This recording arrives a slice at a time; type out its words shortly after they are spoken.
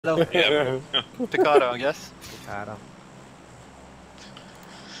Pecado, I guess. Pecado.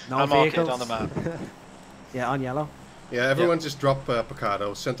 No I'll mark vehicles. it on the map. Yeah, on yellow. Yeah, everyone just drop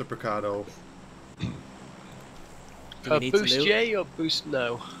Pecado, center Pecado. Boost J or boost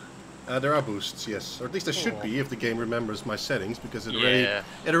no? There are boosts, yes, or at least there should be if the game remembers my settings, because it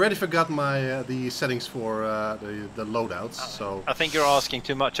already forgot my the settings for the loadouts. So I think you're asking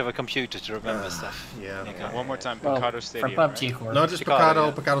too much of a computer to remember stuff. Yeah. Okay. One more time, Pecado Stadium. For PUBG core. No, just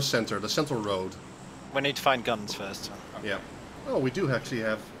Pecado Center, the central road. We need to find guns first. Okay. Yeah. Oh, we do actually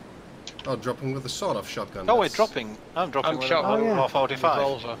have. Oh, dropping with a sawed-off shotgun. Oh, we're dropping. I'm dropping with a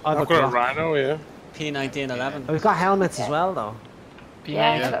 45. I've got a Rhino, yeah. P1911. We've got helmets as well, though.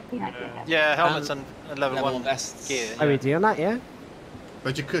 Yeah, yeah, helmets and level 1 vests. gear. Are we doing that, yeah?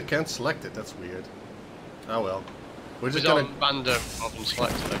 But you can't select it, that's weird. Oh well. We're just gonna Vander problem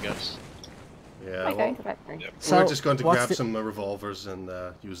selected, I guess. Yeah, well, so we're just going to grab some revolvers and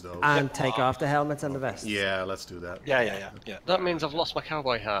use those. And take off the helmets and the vests. Yeah, let's do that. Yeah. That means I've lost my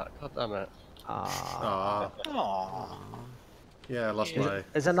cowboy hat. God damn it. Aww. Yeah, I lost my...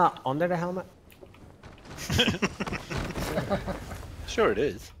 Is it not under the helmet? Sure it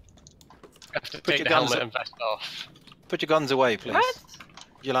is. I have to take the helmet and vest off. Put your guns away, please. What?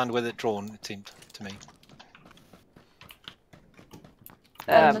 You land with it drawn, it seemed to me.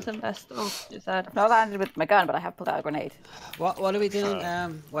 Helmet and vest off, you said. I've not landed with my gun, but I have pulled out a grenade. What are we doing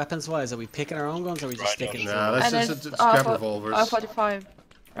weapons-wise? Are we picking our own guns or are we just sticking to Nah, let's just grab revolvers. R45.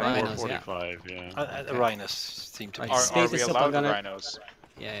 Rhinos, 45, yeah. The rhinos seem to be. Are we allowed the rhinos?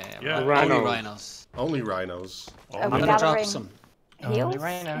 Yeah. Rhino. Only rhinos. Only rhinos. I'm gonna drop some. Heals?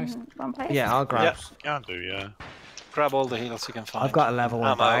 Rhinos. One place? Yeah, I'll grab. Can do, yeah. Grab all the heals you can find. I've got a level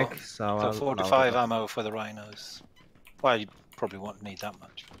 1 bag, so I'll 45 ammo for the rhinos. Well, you probably won't need that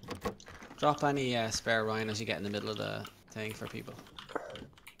much. Drop any spare rhinos you get in the middle of the thing for people.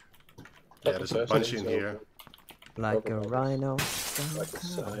 Yeah, there's a bunch in here. Like a rhino.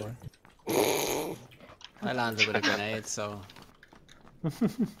 I landed with a grenade, so...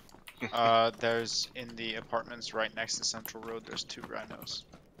 There's in the apartments right next to Central Road, there's 2 rhinos.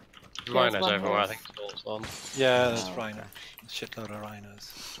 Rhinos everywhere, I think it's on. Yeah, there's rhino. A shitload of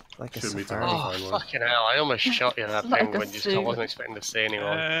rhinos. Like a Should safari. Oh, fucking hell, I almost shot you that thing when I wasn't expecting to see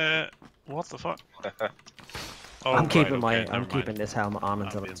anyone. What the fuck? I'm keeping this helmet on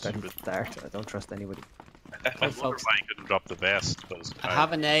until it's ready to start. I don't trust anybody. I wonder why you couldn't drop the vest. I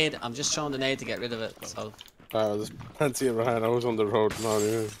have a nade, I'm just showing the nade to get rid of it, so... There's plenty of rhinos on the road now,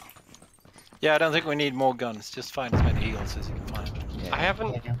 yeah. Yeah, I don't think we need more guns, just find as many heals as you can find. I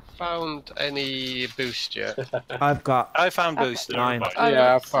haven't found any boost yet. I found boost. 9.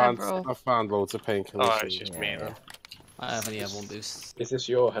 Yeah, I found loads of painkillers. Oh, it's just me then. I only have 1 boost. Is this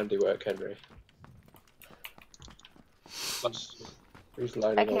your handiwork, Henry? Who's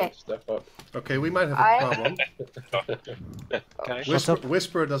lining all this stuff up? Okay, we might have a problem. Okay.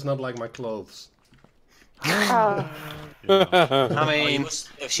 Whisper does not like my clothes. I mean,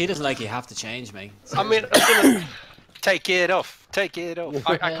 if she doesn't like you, have to change me. I mean, I'm gonna... Take it off. Take it off.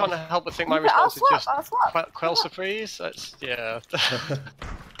 I can't help but think my response is just quell surprise. That's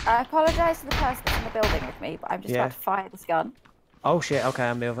I apologise to the person that's in the building with me, but I'm just about to fire this gun. Oh shit, okay,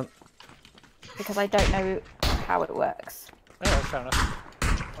 I'm moving. Because I don't know how it works. Oh, fair enough.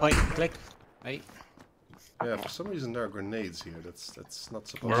 Point, click. Right. Yeah, for some reason there are grenades here. That's not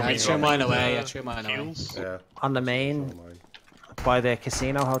supposed Yeah, to be. I threw mine away. I threw mine away. Yeah. On the main, by the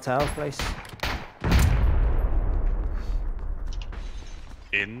casino hotel place.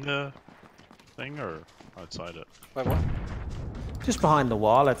 In the thing or outside it? Wait, what? Just behind the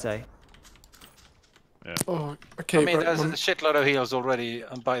wall, I'd say. Yeah. Oh, okay. I mean, there's a shitload of heals already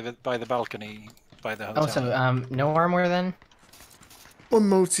by the balcony, by the hotel. Oh, so no armor then? One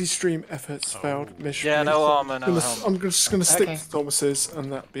multi-stream efforts failed mission. Yeah, no armor, no helmet. I'm just gonna stick to Thomas's,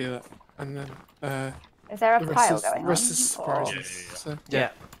 and that'd be that. And then Is there a the pile going on? rest is surprises. So.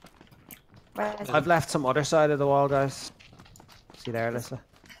 Yeah. Where is it? I've left some other side of the wall, guys. See there, Alyssa?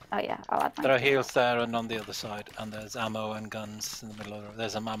 Oh yeah, I'll add mine. There are heals there and on the other side, and there's ammo and guns in the middle of it.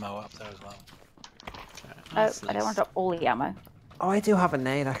 There's some ammo up there as well. Oh, I don't want to drop all the ammo. Oh, I do have a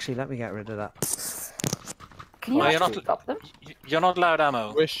nade, actually. Let me get rid of that. Can you actually drop them? You're not allowed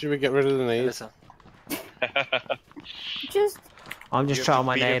ammo. Should we get rid of the nade? Listen. I'm just throwing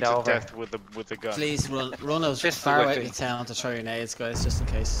my nade over. Death with the gun. Please run as far out of the town to throw your nades, guys, just in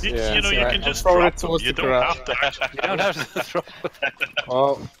case. You know, you can just throw it towards the garage. You don't have to throw it.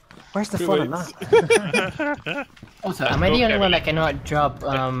 Oh. Where's the fun in that? Also, am I the only one that cannot drop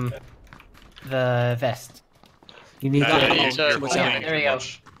the vest? You need too much ammo. There we go.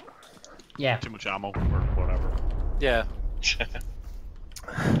 Yeah. Too much ammo or whatever. Yeah.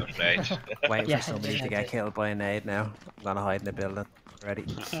 mate. Waiting Yeah, for somebody to get killed by a nade now. I'm gonna hide in the building. Ready.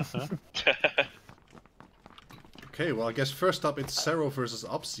 Okay, well I guess first up it's Zero versus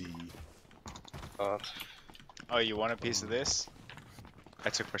Opsy. Oh, you want a piece of this? I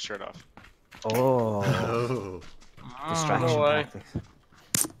took my shirt off. Oh. Oh. Distraction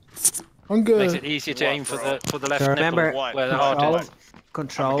tactics. I'm good. Makes it easier to aim for the left So remember, nipple. What? Where the heart control, is.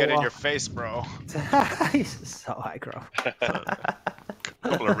 control. I'm getting in your face, bro. He's so aggro.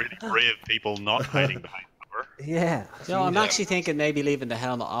 Couple of really brave people not hiding behind cover. Yeah. So I'm actually thinking maybe leaving the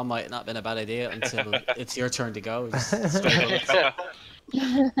helmet on might not have been a bad idea until it's your turn to go. Just straight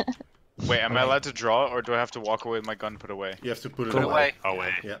Wait, am I allowed to draw, or do I have to walk away with my gun put away? You have to put it Put away.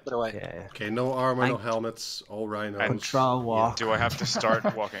 away. Yeah. Put away. Yeah. Okay, no armor, no helmets, all rhinos. Control walk. Do I have to start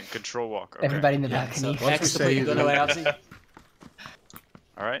walking? Control walk. Okay. Everybody in the Yeah, balcony. so next to put your gun away, obviously.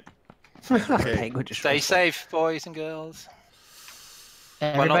 Alright. Okay. Stay safe, boys and girls.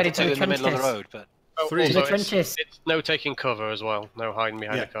 Well, Everybody not to the in the middle of the trenches. road, but Three. To the Also, trenches. it's no taking cover as well. No hiding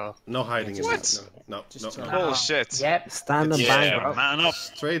behind Yeah. the car. No hiding in What? it. No, no, no. Bullshit. Yep. Stand and bang, bro. Man up.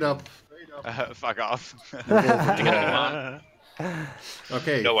 Straight up. Fuck off.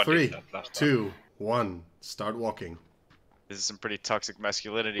 Okay, No one did 3, that last 2, 1. Start walking. This is some pretty toxic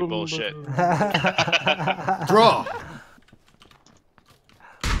masculinity bullshit. Draw!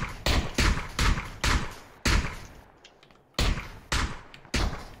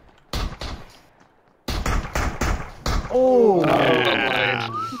 Oh!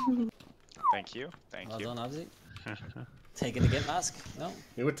 Thank you. Thank Well you. done, obviously. Taking the gimp mask? No.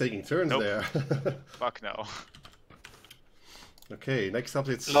 You were taking turns there. Fuck no. Okay, next up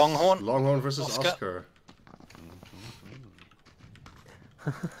it's Longhorn. Longhorn versus Oscar.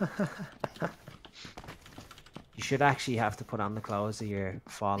 You should actually have to put on the clothes of your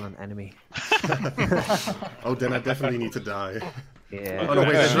fallen enemy. Oh, then I definitely need to die. Yeah. Oh no,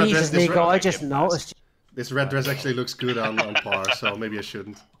 wait, this red dress, Jesus, Nico, I just noticed. this red dress actually looks good on par, so maybe I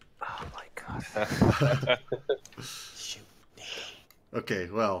shouldn't. Oh my god. Shoot. Okay,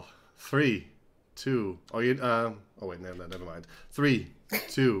 well, 3, 2. Oh, you. Oh wait, no, never mind. 3,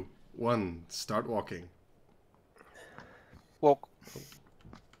 2, 1. Start walking. walk.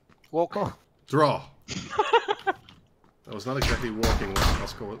 Walk. Oh. Draw. That was not exactly walking.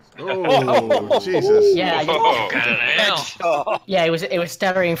 Oscar was. Oh, Jesus. Yeah, Oh, yeah. It was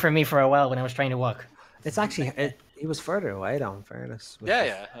stuttering for me for a while when I was trying to walk. It's actually he was further away though, in fairness. Yeah,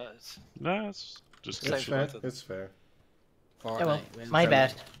 yeah. No, it's just It's fair. Same. It's fair. Oh, well, Fortnite wins. my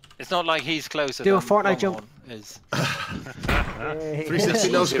bad. It's not like he's closer. Do a than Fortnite jump. Longhorn Is.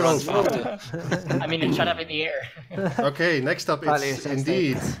 360 no scope. I mean, it shot up in the air. Okay, next up Probably it's a sense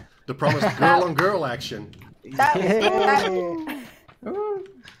indeed the promised girl-on-girl action. That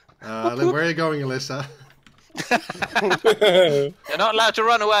was Where are you going, Alyssa? You're not allowed to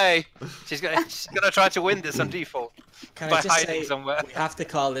run away. She's gonna try to win this on default Can by I just hiding say, somewhere. we have to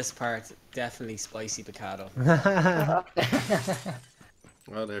call this part definitely spicy Pecado.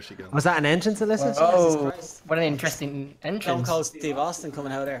 Oh, there she goes. Was that an entrance, Alyssa? Oh, what an interesting Stone entrance. Cold Steve Austin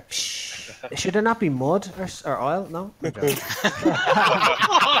coming out there. Should there not be mud or oil? No.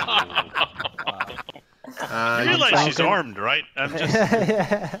 You realize she's armed, right? I'm just.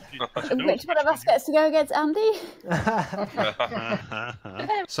 Which one of us gets to go against Andy?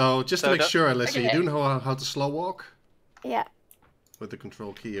 So, just to So make that- sure, Alyssa, you do know how to slow walk? Yeah. With the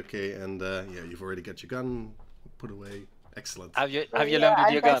control key, okay, and yeah, you've already got your gun put away. Excellent. Have you Yeah, loaded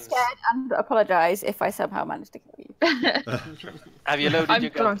I'm your very guns? scared and apologise if I somehow manage to kill you. Have you loaded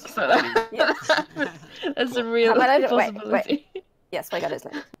your guns? That's a real possibility. Yes, my gun is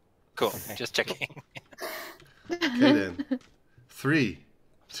loaded. Cool. Just checking. Okay then. 3,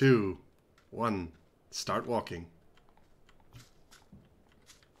 2, 1. Start walking.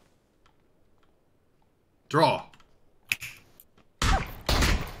 Draw.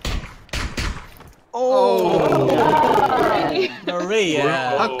 Oh!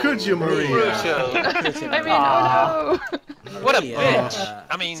 Maria! How could you, Maria? I mean, oh no! What a Maria. bitch!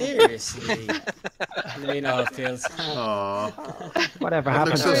 I mean, Seriously. You know how it feels. Aw, Whatever that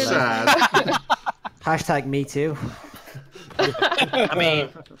happened looks so to sad. Hashtag me too. I mean,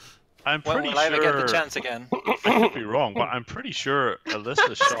 I'm when pretty will I ever sure. get the chance again? I could be wrong, but I'm pretty sure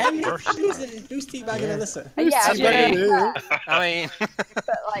Alyssa shot first. Who's teabagging Alyssa? Yeah, Yeah. I mean, but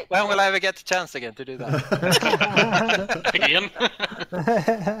like, when will I ever get the chance again to do that? again.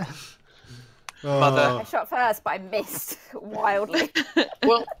 Mother. I shot first, but I missed wildly.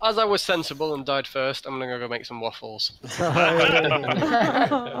 Well, as I was sensible and died first, I'm gonna go make some waffles.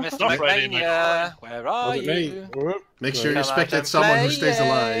 Mr. Not ready, McMania, where are Was it me? you? Make sure you Come respect out that someone who and stays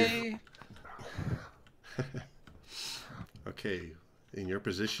alive. play. Okay, in your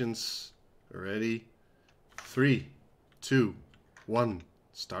positions. Ready? 3, 2, 1.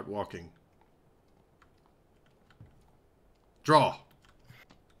 Start walking. Draw.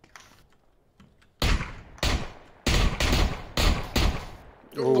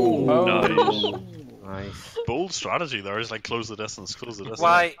 Oh, Nice. bold strategy there is like close the distance, close the distance.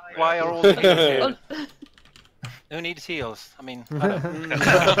 Why are all the heals here? Who needs heals? I mean, I don't.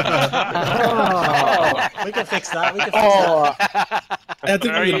 We can fix that. We can fix that. I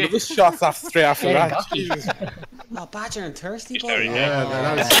think we another shot straight after that. Oh, Badger and Thirsty Boy. Yeah,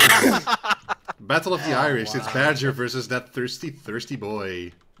 that was Battle of the Irish. It's Badger versus that thirsty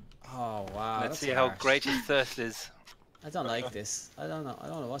boy. Oh wow. Let's see how great his thirst is. I don't like this. I don't know. I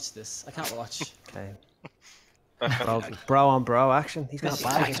don't want to watch this. I can't watch. Okay. Bro on bro action. He's got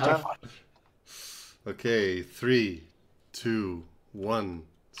bags as well. Okay, 3, 2, 1.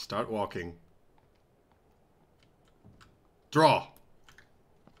 Start walking. Draw.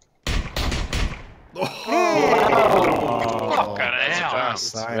 Oh,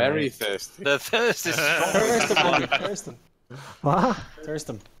 Very thirsty. The thirst is Thirst him. What? Thirst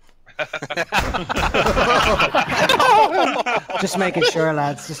him. Just making sure,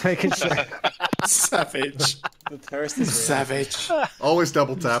 lads. Just making sure. Savage. The thirst is real. Savage. Always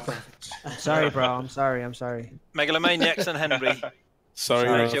double tap. I'm sorry, bro. I'm sorry. I'm sorry. Megalomaniacs and Henry.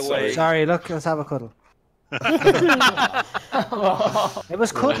 Sorry. Sorry. Look, let's have a cuddle. It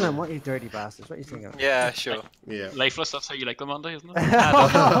was cuddling. What you dirty bastards? What you thinking of? Yeah, sure. Yeah. Lifeless, that's how you like them, Monday, isn't it?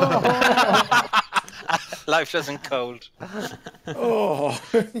 Lifeless and cold. Oh,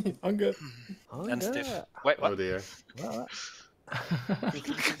 I'm good. And stiff. Wait, Oh dear.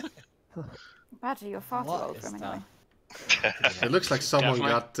 Badger, you're far too old for him anyway. It looks like someone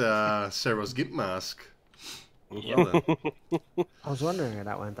got Sarah's Gimp mask. Well, then. I was wondering how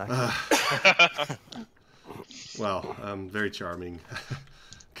that went. Well, very charming.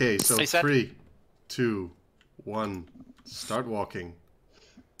 Okay, so Hey, Seth. 3, 2, 1. Start walking.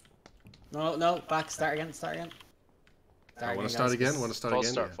 No, back. Start again. I want to start again. Want to start False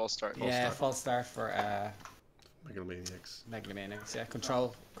again? start, Yeah. false start. Yeah, false start for Megalomaniacs. Megalomaniacs. Yeah,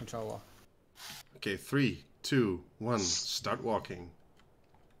 control walk. Okay, 3, 2, 1. Start walking.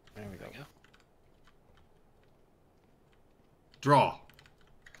 There we go. Draw.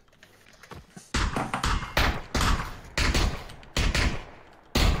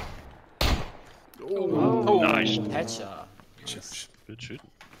 Oh, nice. Headshot. Good shoot.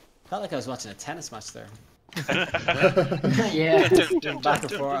 Felt like I was watching a tennis match there. Yeah. Back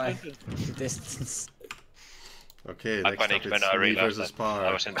and forth. The distance. Okay, I next up panicked it's when I me realised versus that Par.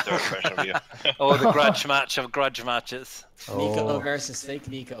 I was in the third person view. Oh, the grudge match of grudge matches. Nico versus fake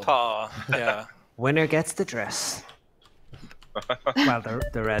Nico. Paw, yeah. Winner gets the dress. Well, the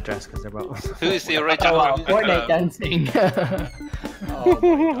red dress because they're both. Who's the original? Fortnite dancing. Oh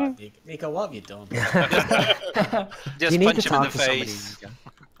my god, Nico. Nico, what have you done? Just You need punch to him in talk the to face.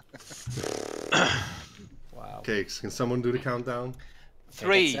 Wow. Okay, can someone do the countdown?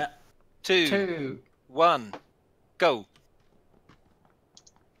 3, 2, 1, go.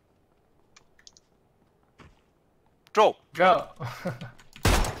 Draw. Draw.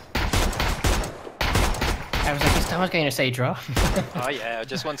 I was like, is Thomas going to say draw? Oh yeah, I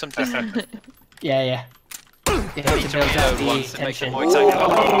just want some tension. Yeah. You have to build up the Wants to make them tension. more excited.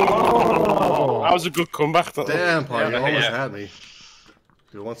 That was a good comeback. Though. Damn, Par, you almost Yeah. had me.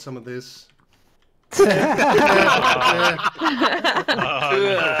 Do you want some of this?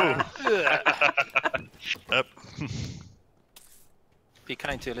 Yep. Be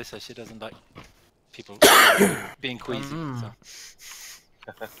kind to Alyssa, she doesn't like people being queasy. So.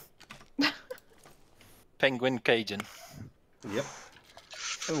 Penguin Cajun. Yep.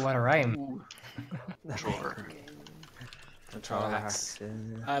 Ooh, what a rhyme. Controller hacks.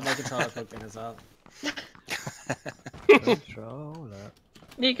 I have my controller plugged in as well. Controller.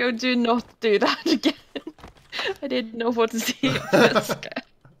 Nico, do not do that again. I didn't know what to say.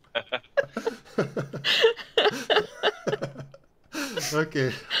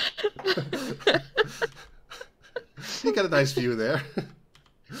 Okay. You got a nice view there.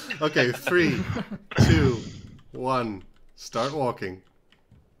 Okay, 3, 2, 1. Start walking.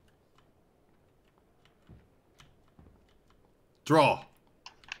 Draw.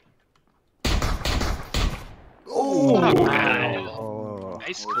 Oh,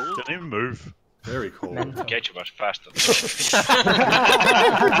 Nice, cool. Didn't even move. Very cool. Get you much faster.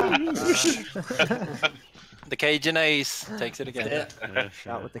 The Cajun Ace takes it again.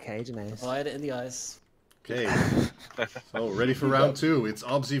 Shot with the Cajun Ace. Light it in the eyes. Okay. So ready for round 2. It's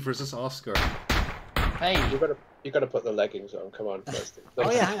Obsy versus Oscar. Hey. You gotta put the leggings on. Come on, first.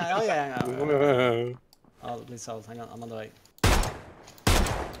 Oh yeah, hang on. Oh yeah, hang on. Oh, please hold. Hang on, I'm on the way.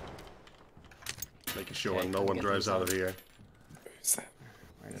 Making sure no one drives out of here. Who's that?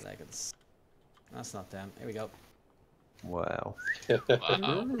 Where did I get this? That's not them. Here we go. Wow.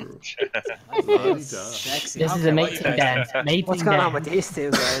 Sexy. This is a mating dance. Mating What's going on with these two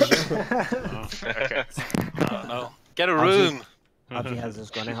guys? Okay. Oh, no. Get a room. PUBG has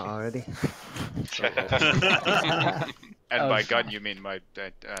just gone out already. And by gun, you mean my...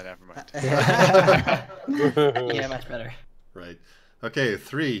 never mind. Yeah, much better. Right. Okay,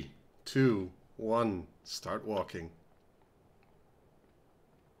 3, 2, 1. Start walking.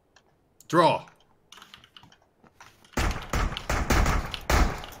 Draw.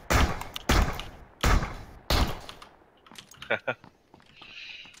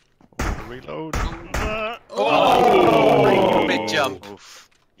 Reload. Oh! Big jump. Oof.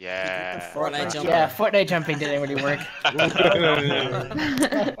 Yeah. Fortnite jump. Yeah, Fortnite jumping didn't really work.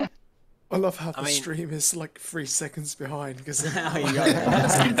 I love how the stream is like 3 seconds behind because Oh,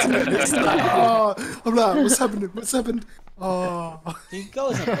 it's like, oh, I'm like, what's happening? What's happened? Oh. You can go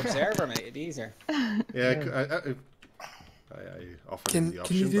as an observer, mate. It's easier. Yeah, I offered the option.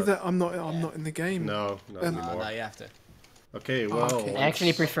 Can you do but that? I'm not in the game. No, not anymore. No, you have to. Okay, well. okay. I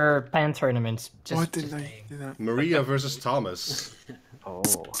actually prefer PAN tournaments. Why didn't I do that? Maria versus Thomas. Oh.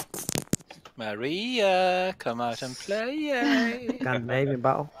 Maria, come out and play. Scandinavian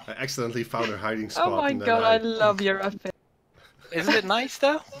battle. I accidentally found her hiding spot. Oh my and then god, I love your outfit. Isn't it nice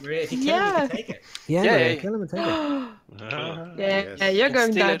though? Maria, if you kill him, you can take it. Yeah, Yeah, yeah, yeah. kill him and take it. Yeah, Yes. you're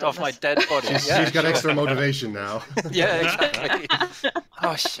going Steal down. it off my dead body. She's got extra motivation now. Yeah, exactly.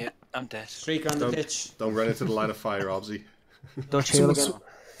 Oh shit, I'm dead. Streak on the pitch. Don't run into the line of fire, Obsy. Don't heal again.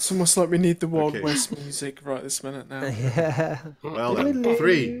 It's almost like we need the Wild Okay. West music right this minute now. Yeah. Well then,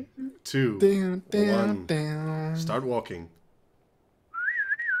 3, 2, Down, down, 1. down. Start walking.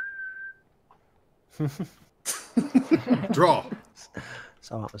 Draw.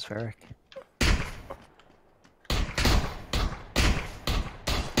 So atmospheric.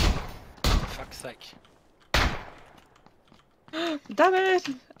 Fuck's sake. Damn it!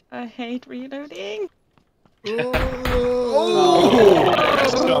 I hate reloading. Oh.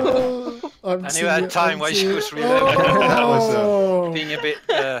 I knew I had time while she was reloading. That was Being a bit,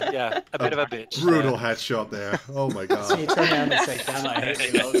 yeah, a bit of a bitch. brutal headshot there. Oh my So you god. turn around and say, damn, I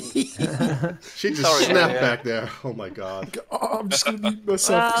hate reloading. She just Sorry, snapped yeah. back there. Oh my god. Oh, I'm just gonna mute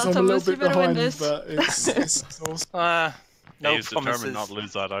myself because I'm a Thomas, little you bit better win behind, this. but it's awesome. No He's determined promises. not to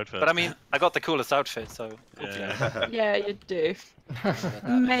lose that outfit. But I mean, I got the coolest outfit, so. Yeah. Yeah, you do.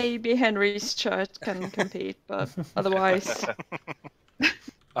 Maybe Henry's shirt can compete, but otherwise.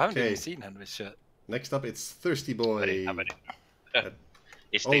 I haven't Okay. even seen Henry's shirt. Next up, it's Thirsty Boy.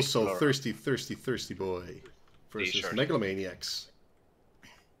 It's Also the Thirsty Boy versus T-shirt. Megalomaniacs.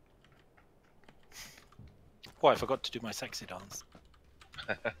 Oh, I forgot to do my sexy dance.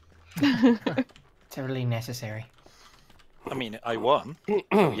 Totally necessary. I mean, I won. So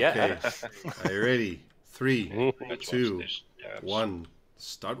yeah. Okay. Are you ready? 3, Let's 2, watch this. Yeah, 1.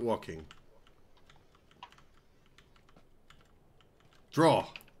 Start walking. Draw.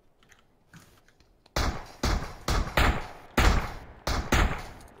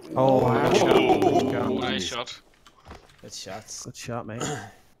 Oh, wow. Oh, nice shot. Good shots. Good shot, mate.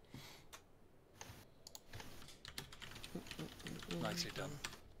 Nicely done.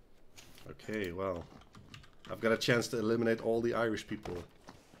 Okay, well, I've got a chance to eliminate all the Irish people.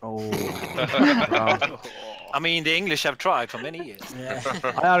 Oh. Wow. I mean, the English have tried for many years. Yeah.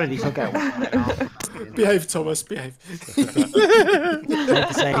 I already took out one. Behave, Thomas, behave. I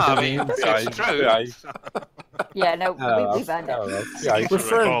mean, it's true. Yeah, no, we banned it. We're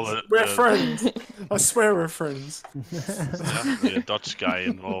Call friends. it, We're friends. I swear we're friends. Yeah, a Dutch guy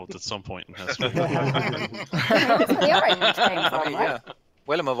involved at some point in history. The orange came from, Yeah. right?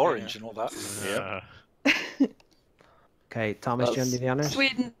 Willem of Orange and all that. Yeah. Okay, Thomas, do you want to do the honors?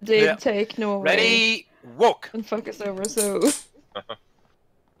 Sweden did Yeah. take Norway Ready, walk. and fuck us over, so.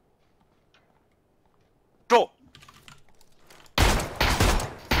 Draw.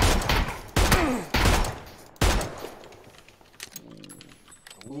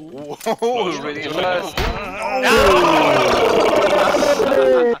 Oh, really fast.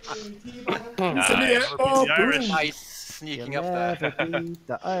 Oh, The Irish. Nice sneaking up there. Never beat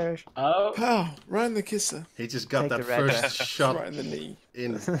the Irish. Oh. Pow, right in the kisser. He just got Take that the red. first shot Right in the knee.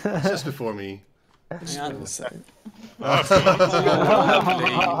 in just before me. Just Hang on. gonna say.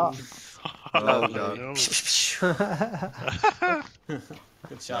 Oh god. No. Good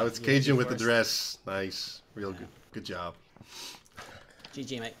shot. Now it's Cajun with the dress. Nice. Real good. Good job.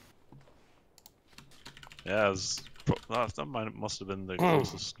 GG, mate. Yeah, it was That must have been the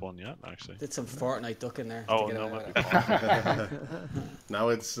closest one yet, actually. Did some Fortnite duck in there. Oh, to get no, away might with be it. Now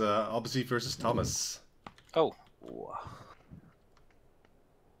it's Obviously versus Thomas. Oh.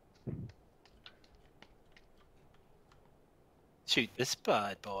 Shoot this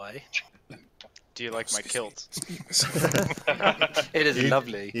bad boy. Do you like my kilt? It is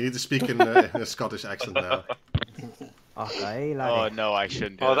lovely. You need to speak in a Scottish accent now. Okay, oh no, I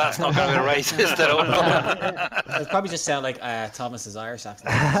shouldn't do Oh, that. that's not going to be racist at all. It probably just sound like Thomas's Irish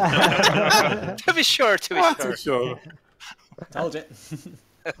accent. To be sure, to be sure. Told you.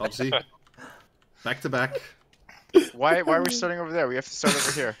 Obviously, back to back. Why are we starting over there? We have to start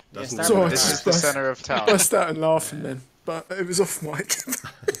over here. So This is the center of town. I started laughing then, but it was off mic.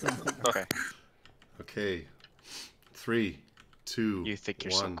 Okay. Okay. 3, 2, You think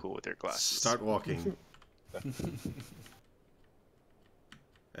you're 1. so cool with your glasses. Start walking.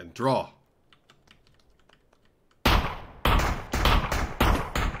 And draw.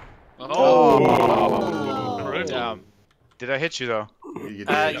 Oh! Damn. Did I hit you though? You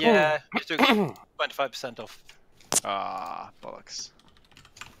did. Yeah, you took 25% off. Ah, bollocks.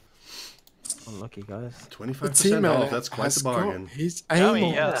 Unlucky, guys. 25% off, that's quite the bargain. His aim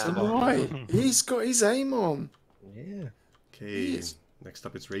on yeah. tonight. He's got his aim on. Yeah. Okay, next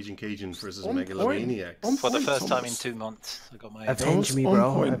up it's Raging Cajun versus On point. Megalomaniacs. On For the point, first time in Thomas. 2 months, I got my. Avenge me, On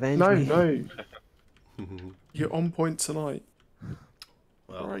bro. point. Avenge no, me. no. You're on point tonight.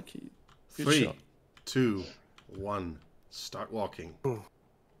 Well, Crikey. Good 3, shot. 2, 1. Start walking.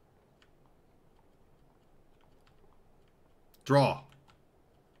 Draw.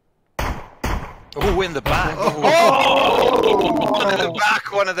 Oh, in the back! Oh! One in the back,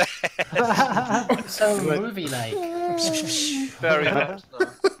 one of the head. So movie-like. Very much.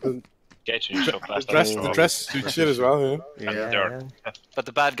 The dress suits it as well, Yeah. But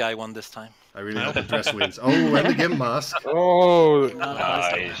the bad guy won this time. I really hope the dress wins. Oh, and the gimp mask. Oh,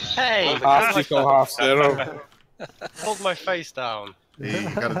 Nice. Hey, half equal, half zero. hold my face down. He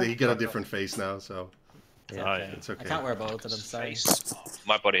got a different face now, so Yeah. it's okay. I can't wear both of them, sorry.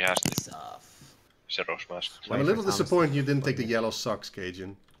 My body has the Soft. Zero's mask. I'm a little disappointed you didn't take the yellow socks,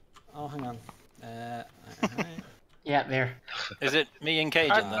 Cajun. Oh, hang on. Yeah, there. Is it me and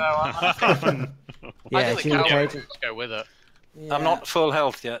Cajun then? Yeah, I it's think you and the Cajun. Let's go with it. Yeah. I'm not full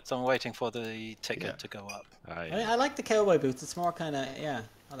health yet, so I'm waiting for the ticket to go up. I like the cowboy boots. It's more kind of I like Yeah,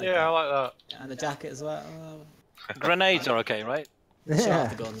 that. I like that. And the jacket as well. Grenades are okay, right? Shut Yeah.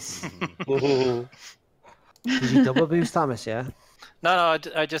 off the guns. Did you double boost, Thomas? Yeah. No,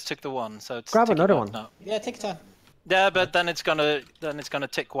 I just took the one, so it's Grab ticking another up one. now. Yeah, take your time. Yeah, but then it's gonna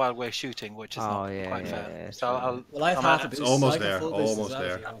tick while we're shooting, which is not yeah, quite yeah, fair. yeah, So true. Well, I've I'm half at- a boost. almost so I can there, full boost as almost well if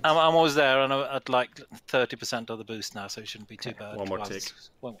there. you want. I'm almost there, and I'm at like 30% of the boost now, so it shouldn't be too bad. One more whilst- tick.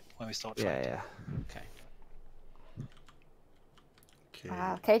 When we start Yeah, fighting. yeah. Okay. Okay.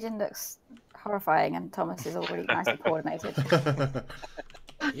 Wow, Cajun looks horrifying, and Thomas is already nicely coordinated.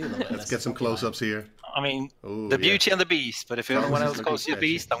 You love it. Let's get some close-ups here. I mean, Ooh, the yeah. Beauty and the Beast, but if Thomas anyone is else looking calls you sketchy.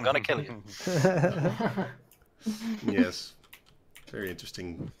 Beast, I'm gonna kill you. Yes. Very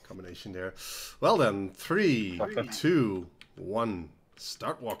interesting combination there. Well then, 3, 2, 1.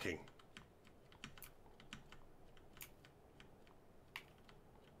 Start walking.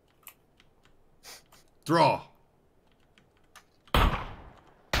 Draw.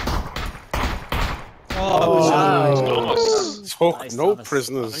 Talk Nice, no Thomas. I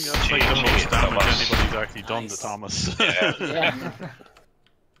prisoners. think that's like the most damage anybody's actually done to Thomas. Yeah.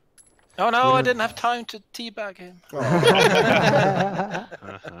 Oh no, I didn't have time to teabag him.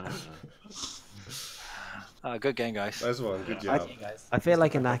 Good game, guys. Nice one. Good job. I feel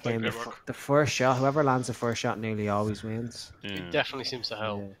like in that game, the first shot, whoever lands the first shot nearly always wins. It definitely seems to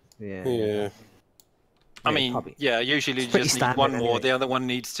help. Yeah. Yeah. I mean, probably. yeah, usually you pretty just need standard one more, anyway. the other one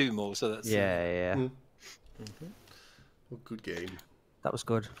needs 2 more, so that's... Yeah, yeah. Well, good game. That was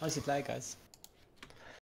good. Nicely played, guys.